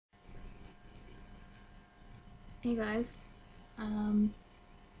Hey guys, um,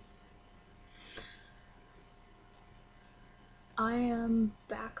 I am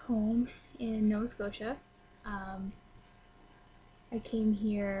back home in Nova Scotia. Um, I came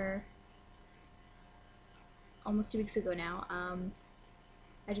here almost 2 weeks ago now.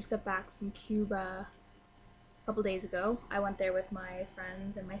 I just got back from Cuba a couple days ago. I went there with my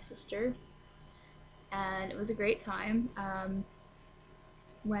friends and my sister, and it was a great time.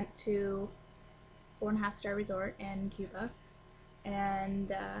 Went to 4.5 star resort in Cuba,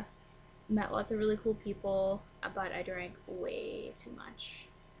 and met lots of really cool people, but I drank way too much.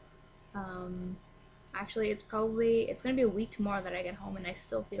 Um, Actually, it's gonna be a week tomorrow that I get home, and I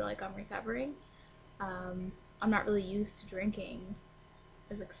still feel like I'm recovering. Um, I'm not really used to drinking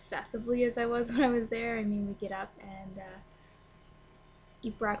as excessively as I was when I was there. I mean, we get up and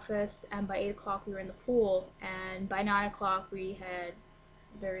eat breakfast, and by 8 o'clock we were in the pool, and by 9 o'clock we had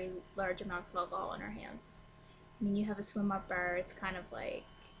very large amounts of alcohol in our hands. I mean, you have a swim up bar. It's kind of like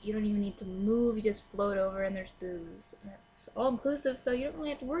you don't even need to move. You just float over, and there's booze, and it's all inclusive, so you don't really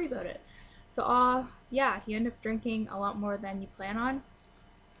have to worry about it. So, yeah, you end up drinking a lot more than you plan on.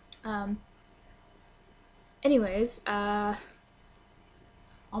 Um, anyways, all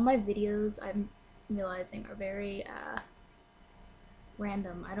my videos I'm realizing are very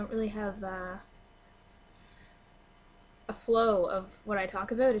random. I don't really have a flow of what I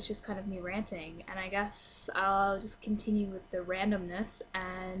talk about. It's just kind of me ranting, and I guess I'll just continue with the randomness.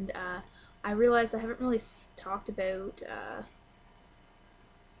 And I realized I haven't really talked about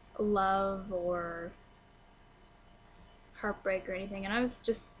love or heartbreak or anything. And I was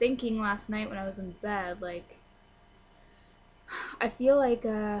just thinking last night when I was in bed, like, I feel like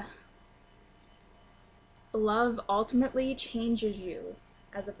love ultimately changes you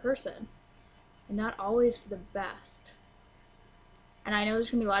as a person, and not always for the best. And I know there's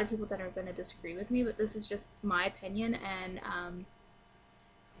gonna be a lot of people that are gonna disagree with me, but this is just my opinion and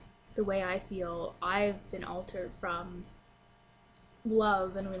the way I feel. I've been altered from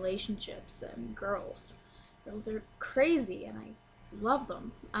love and relationships and girls. Those are crazy, and I love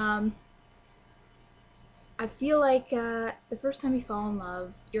them. I feel like the first time you fall in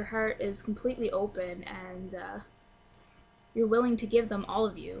love, your heart is completely open, and you're willing to give them all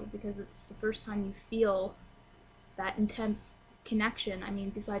of you because it's the first time you feel that intense connection. I mean,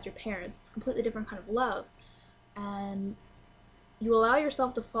 besides your parents, it's a completely different kind of love. And you allow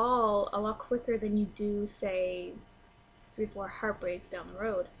yourself to fall a lot quicker than you do, say, 3 or 4 heartbreaks down the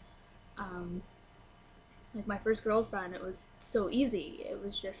road. Um, like my first girlfriend, it was so easy. It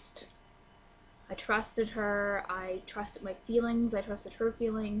was just, I trusted her, I trusted my feelings, I trusted her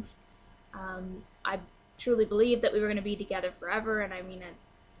feelings. I truly believed that we were going to be together forever, and I mean, at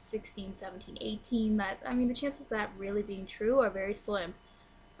 16, 17, 18, that, I mean, the chances of that really being true are very slim.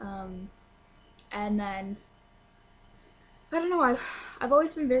 Um, and then, I don't know, I've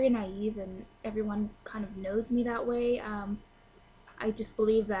always been very naive, and everyone kind of knows me that way. I just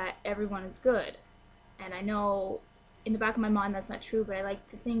believe that everyone is good. And I know in the back of my mind that's not true, but I like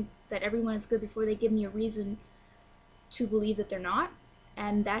to think that everyone is good before they give me a reason to believe that they're not.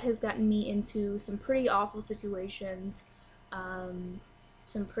 And that has gotten me into some pretty awful situations, um,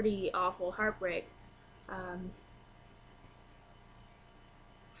 some pretty awful heartbreak. Um,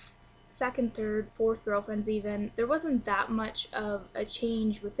 Second, third, fourth girlfriends, even, there wasn't that much of a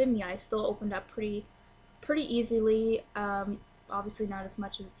change within me. I still opened up pretty easily. Obviously not as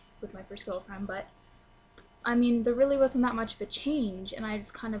much as with my first girlfriend, but I mean, there really wasn't that much of a change, and I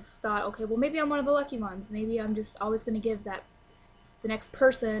just kind of thought, okay, well, maybe I'm one of the lucky ones. Maybe I'm just always going to give that the next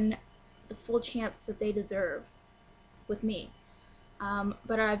person the full chance that they deserve with me.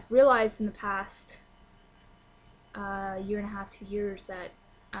 But I've realized in the past year and a half, 2 years, that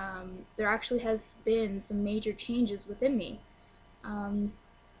there actually has been some major changes within me. Um,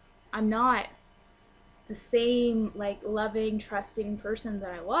 I'm not the same like loving, trusting person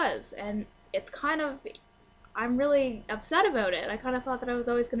that I was, and it's kind of, I'm really upset about it. I kind of thought that I was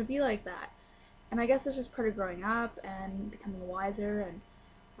always going to be like that, and I guess it's just part of growing up and becoming wiser and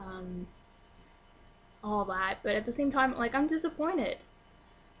um, all that. But at the same time, like, I'm disappointed.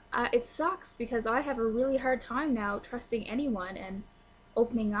 It sucks because I have a really hard time now trusting anyone and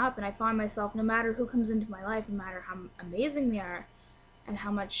opening up, and I find myself, no matter who comes into my life, no matter how amazing they are and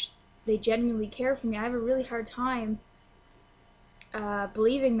how much they genuinely care for me, I have a really hard time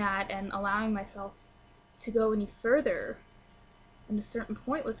believing that and allowing myself to go any further than a certain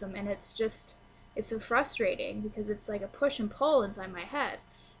point with them. And it's so frustrating because it's like a push and pull inside my head.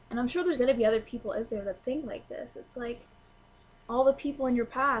 And I'm sure there's going to be other people out there that think like this. It's like all the people in your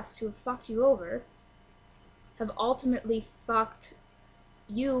past who have fucked you over have ultimately fucked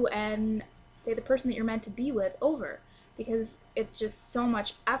you and say the person that you're meant to be with over, because it's just so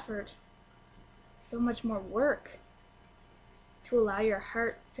much effort, so much more work to allow your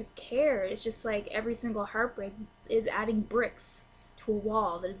heart to care. It's just like every single heartbreak is adding bricks to a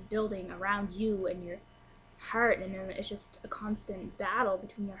wall that is building around you and your heart, and then it's just a constant battle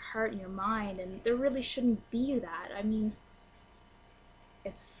between your heart and your mind, and there really shouldn't be that. I mean,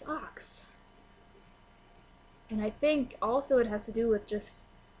 it sucks. And I think also it has to do with just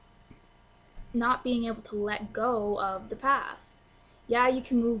not being able to let go of the past. Yeah, you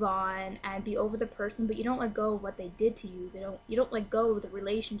can move on and be over the person, but you don't let go of what they did to you. You don't let go of the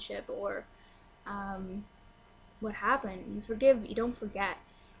relationship or what happened. You forgive, you don't forget.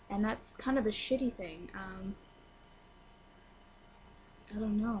 And that's kind of the shitty thing. I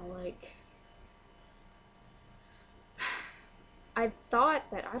don't know, like, I thought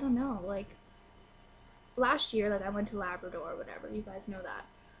that, I don't know, like, last year, like, I went to Labrador or whatever, you guys know that.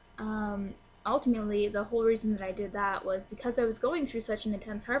 Ultimately, the whole reason that I did that was because I was going through such an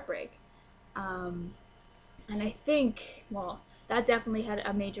intense heartbreak. And I think, well, that definitely had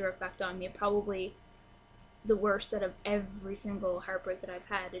a major effect on me. Probably the worst out of every single heartbreak that I've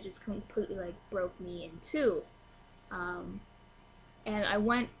had. It just completely, like, broke me in two. And I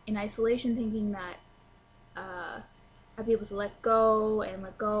went in isolation thinking that I'd be able to let go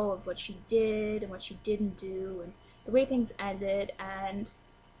of what she did and what she didn't do and the way things ended. And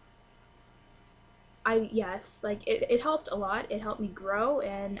yes, like, it helped a lot. It helped me grow,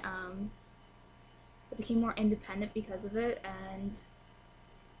 and I became more independent because of it. And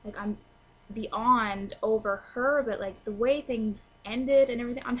like, I'm beyond over her, but like the way things ended and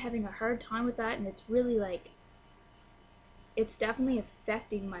everything, I'm having a hard time with that, and it's really like, it's definitely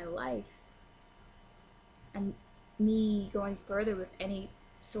affecting my life and me going further with any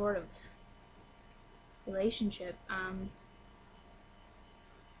sort of relationship.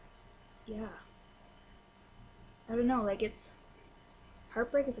 Yeah, I don't know, like, it's,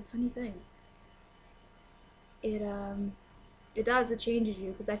 heartbreak is a funny thing. It changes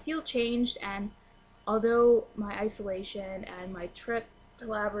you, because I feel changed. And although my isolation and my trip to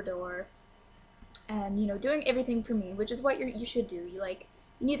Labrador and, you know, doing everything for me, which is what you should do, you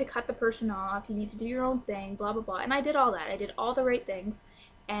need to cut the person off, you need to do your own thing, blah blah blah, and I did all that. I did all the right things,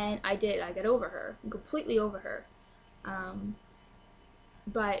 and I got over her, completely over her.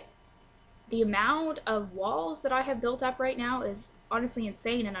 But the amount of walls that I have built up right now is honestly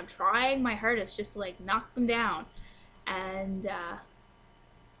insane, and I'm trying my hardest just to, like, knock them down. And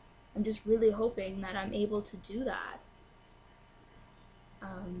I'm just really hoping that I'm able to do that.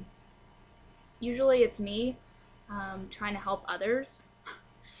 Usually it's me trying to help others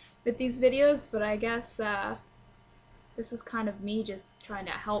with these videos, but I guess this is kind of me just trying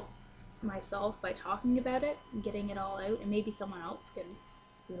to help myself by talking about it and getting it all out, and maybe someone else can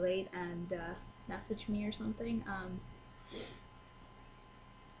relate and message me or something.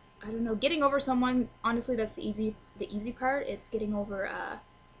 I don't know, getting over someone, honestly, that's the easy part. It's getting over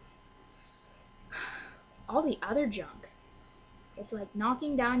all the other junk. It's like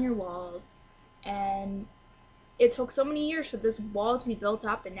knocking down your walls, and it took so many years for this wall to be built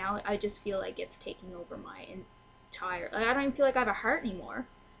up, and now I just feel like it's taking over my entire, like, I don't even feel like I have a heart anymore.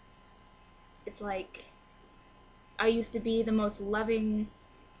 It's like, I used to be the most loving,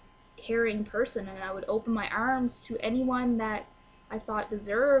 caring person, and I would open my arms to anyone that I thought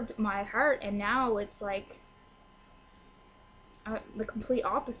deserved my heart, and now it's like the complete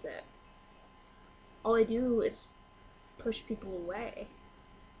opposite. All I do is push people away.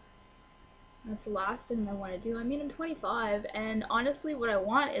 That's the last thing I want to do. I mean, I'm 25, and honestly, what I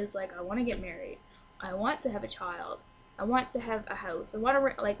want is, like, I want to get married. I want to have a child. I want to have a house. I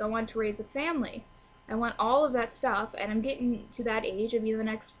want to raise a family. I want all of that stuff, and I'm getting to that age. I mean, in the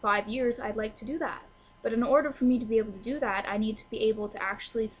next 5 years, I'd like to do that. But in order for me to be able to do that, I need to be able to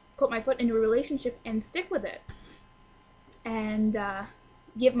actually put my foot into a relationship and stick with it. And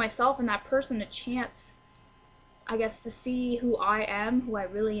give myself and that person a chance, I guess, to see who I am, who I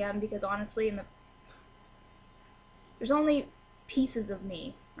really am, because honestly, there's only pieces of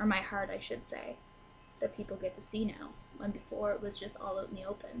me, or my heart, I should say, that people get to see now, when before it was just all out in the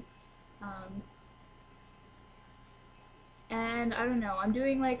open. And I don't know, I'm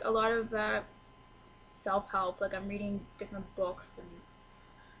doing, like, a lot of self-help, like, I'm reading different books and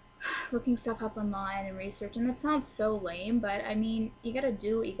looking stuff up online and research, and that sounds so lame, but I mean, you gotta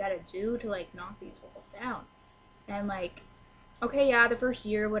do what you gotta do to, like, knock these walls down. And, like, okay, yeah, the first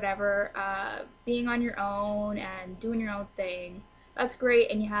year, whatever, being on your own and doing your own thing, that's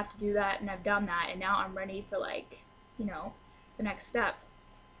great, and you have to do that, and I've done that, and now I'm ready for, like, you know, the next step.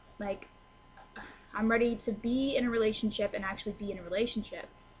 Like, I'm ready to be in a relationship and actually be in a relationship.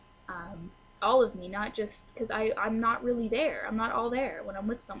 all of me, not just because I'm not really there. I'm not all there when I'm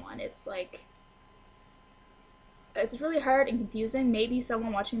with someone. It's like, it's really hard and confusing. Maybe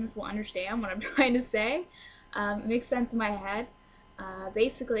someone watching this will understand what I'm trying to say. It makes sense in my head.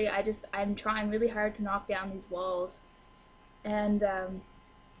 Basically, I'm trying really hard to knock down these walls and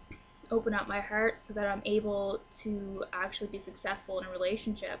open up my heart so that I'm able to actually be successful in a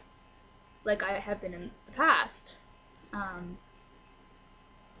relationship like I have been in the past. Um,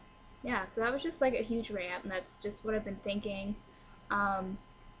 yeah, so that was just like a huge rant, and that's just what I've been thinking. Um,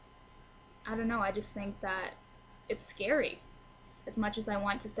 I don't know, I just think that it's scary. As much as I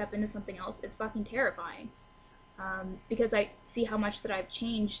want to step into something else, it's fucking terrifying. Because I see how much that I've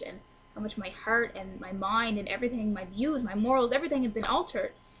changed and how much my heart and my mind and everything, my views, my morals, everything have been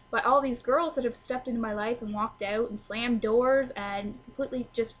altered by all these girls that have stepped into my life and walked out and slammed doors and completely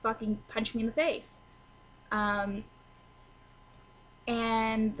just fucking punched me in the face. Um,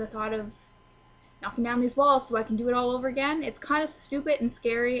 and the thought of knocking down these walls so I can do it all over again, it's kind of stupid and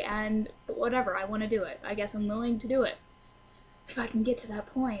scary, and whatever, I want to do it. I guess I'm willing to do it. If I can get to that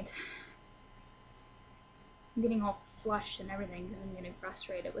point. I'm getting all flushed and everything because I'm getting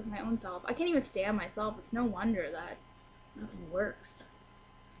frustrated with my own self. I can't even stand myself. It's no wonder that nothing works.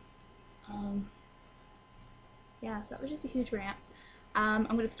 Yeah, so that was just a huge rant. I'm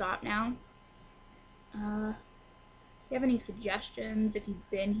going to stop now. If you have any suggestions, if you've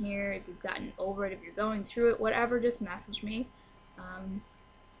been here, if you've gotten over it, if you're going through it, whatever, just message me.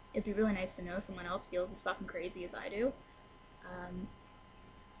 It'd be really nice to know someone else feels as fucking crazy as I do.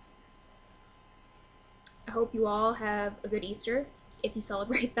 I hope you all have a good Easter, if you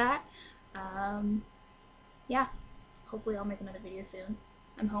celebrate that. Yeah, hopefully I'll make another video soon.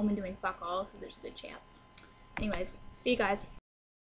 I'm home and doing fuck all, so there's a good chance. Anyways, see you guys.